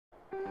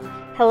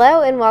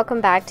Hello and welcome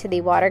back to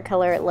the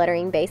Watercolor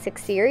Lettering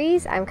Basics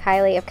series. I'm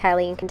Kylie of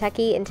Kylie in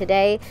Kentucky, and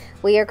today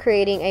we are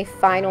creating a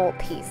final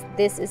piece.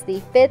 This is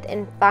the fifth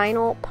and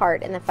final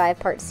part in the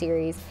 5-part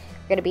series.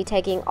 We're going to be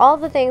taking all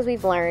the things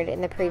we've learned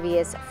in the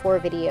previous 4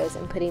 videos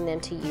and putting them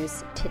to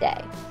use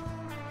today.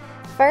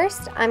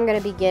 First, I'm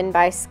going to begin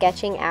by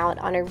sketching out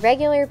on a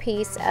regular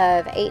piece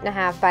of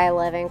 8.5 by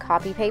 11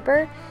 copy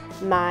paper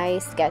my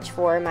sketch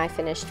for my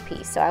finished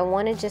piece. So I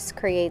want to just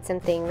create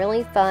something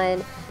really fun.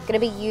 I'm going to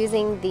be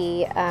using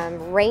the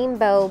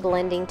rainbow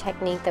blending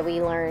technique that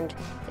we learned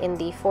in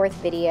the 4th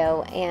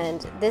video,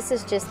 and this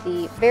is just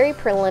the very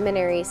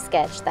preliminary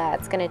sketch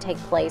that's going to take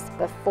place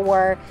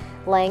before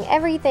laying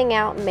everything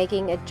out and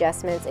making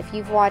adjustments. If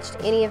you've watched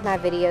any of my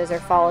videos or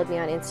followed me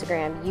on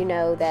Instagram, you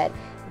know that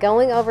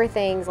going over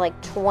things like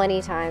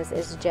 20 times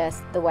is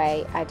just the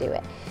way I do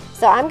it.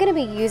 So I'm going to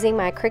be using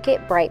my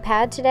Cricut Bright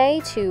Pad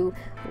today to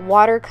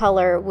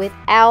watercolor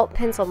without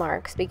pencil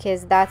marks,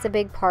 because that's a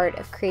big part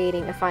of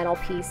creating a final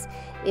piece,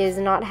 is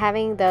not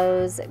having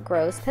those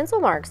gross pencil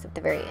marks at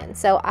the very end.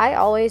 So I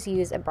always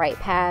use a bright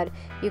pad.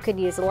 You could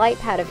use a light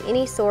pad of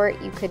any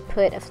sort. You could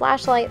put a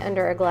flashlight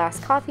under a glass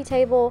coffee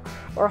table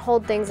or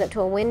hold things up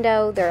to a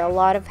window. There are a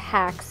lot of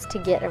hacks to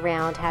get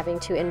around having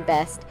to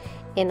invest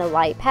in a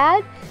light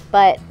pad,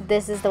 but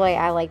this is the way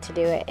I like to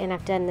do it, and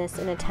I've done this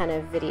in a ton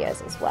of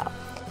videos as well.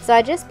 So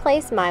I just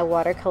placed my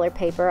watercolor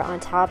paper on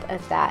top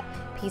of that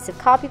piece of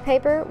copy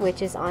paper,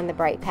 which is on the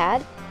bright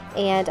pad,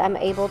 and I'm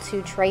able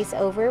to trace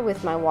over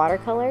with my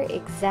watercolor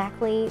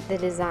exactly the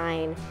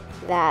design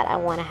that I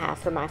want to have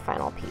for my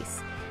final piece.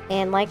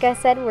 And like I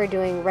said, we're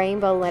doing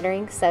rainbow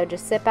lettering, so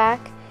just sit back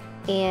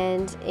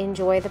and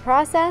enjoy the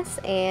process,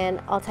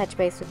 and I'll touch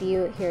base with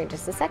you here in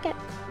just a second.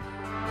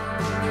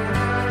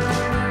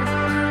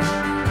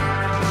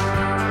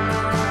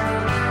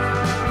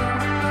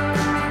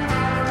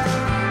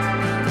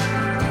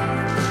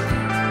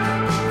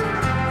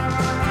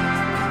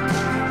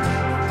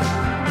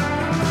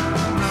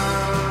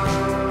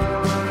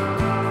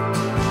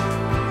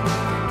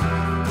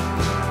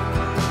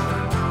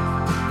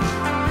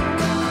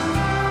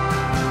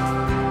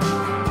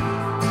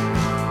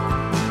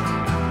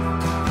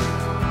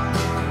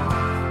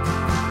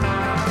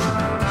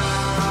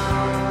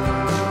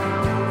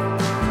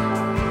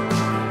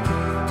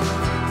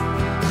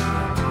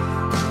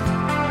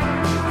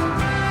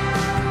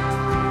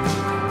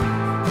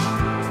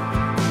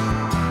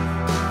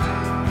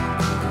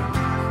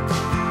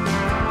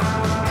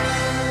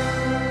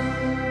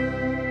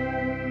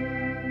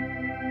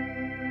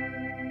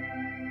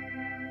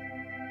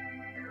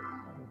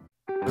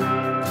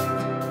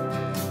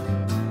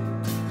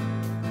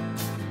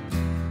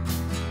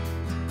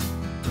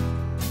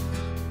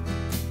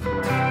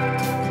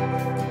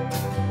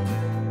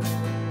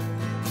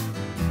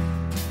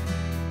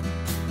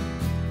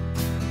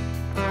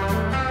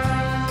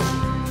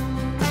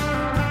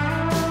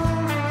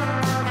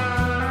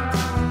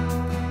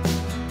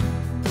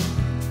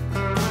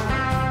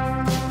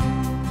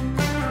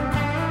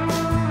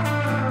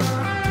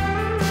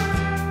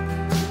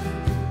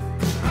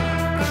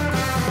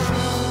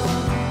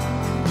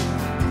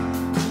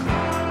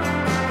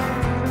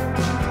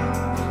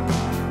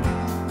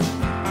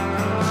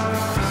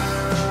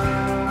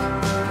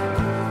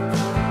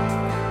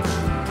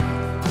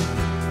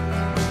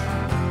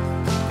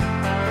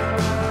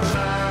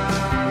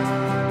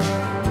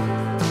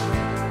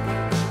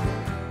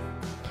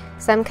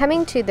 So I'm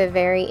coming to the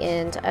very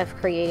end of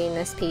creating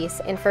this piece,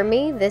 and for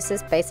me this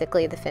is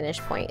basically the finish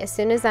point. As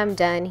soon as I'm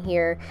done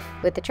here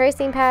with the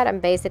tracing pad, I'm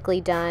basically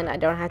done. I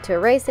don't have to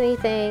erase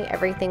anything,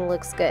 everything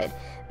looks good.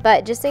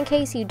 But just in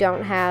case you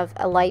don't have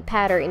a light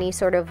pad or any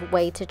sort of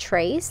way to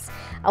trace,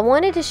 I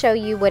wanted to show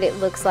you what it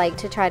looks like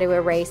to try to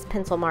erase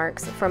pencil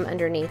marks from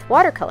underneath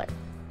watercolor.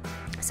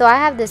 So I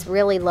have this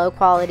really low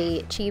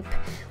quality, cheap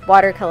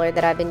watercolor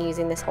that I've been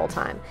using this whole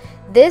time.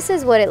 This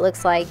is what it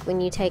looks like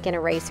when you take an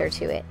eraser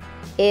to it.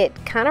 It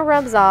kind of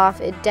rubs off,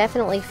 it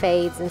definitely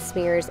fades and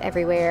smears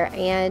everywhere,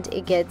 and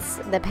it gets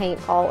the paint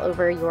all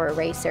over your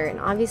eraser, and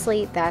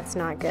obviously that's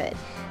not good.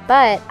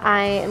 But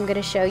I am going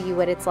to show you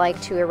what it's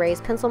like to erase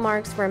pencil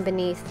marks from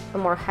beneath a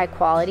more high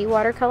quality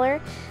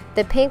watercolor.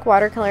 The pink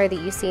watercolor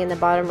that you see in the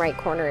bottom right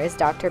corner is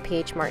Dr.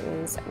 P.H.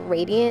 Martin's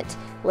Radiant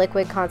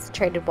Liquid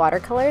Concentrated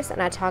Watercolors,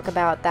 and I talk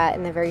about that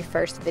in the very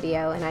first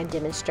video, and I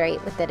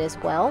demonstrate with it as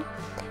well.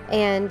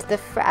 And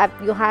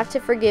you'll have to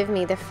forgive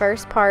me, the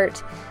first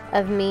part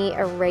of me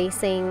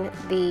erasing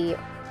the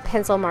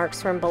pencil marks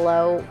from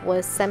below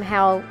was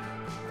somehow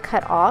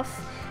cut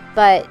off,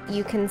 but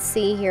you can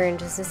see here in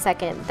just a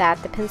second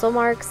that the pencil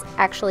marks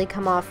actually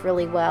come off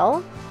really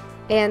well,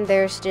 and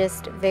there's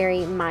just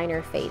very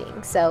minor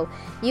fading. So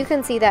you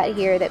can see that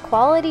here, that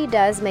quality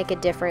does make a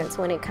difference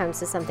when it comes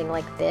to something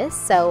like this.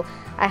 So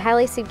I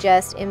highly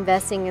suggest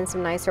investing in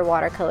some nicer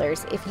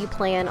watercolors if you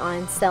plan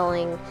on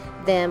selling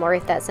them, or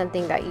if that's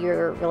something that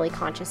you're really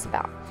conscious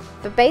about.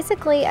 But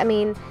basically, I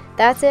mean,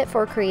 that's it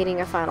for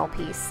creating a final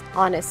piece.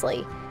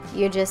 Honestly,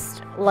 you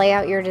just lay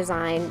out your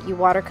design, you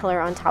watercolor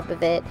on top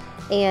of it,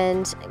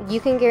 And you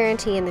can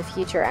guarantee in the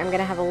future I'm going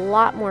to have a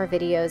lot more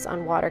videos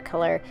on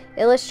watercolor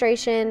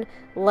illustration,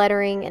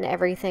 lettering, and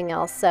everything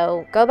else.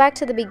 So go back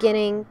to the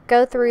beginning,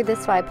 go through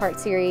this 5-part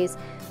series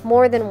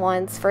more than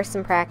once for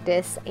some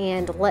practice,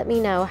 and let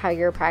me know how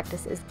your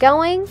practice is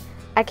going.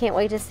 I can't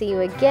wait to see you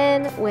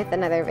again with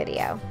another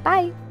video.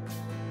 Bye!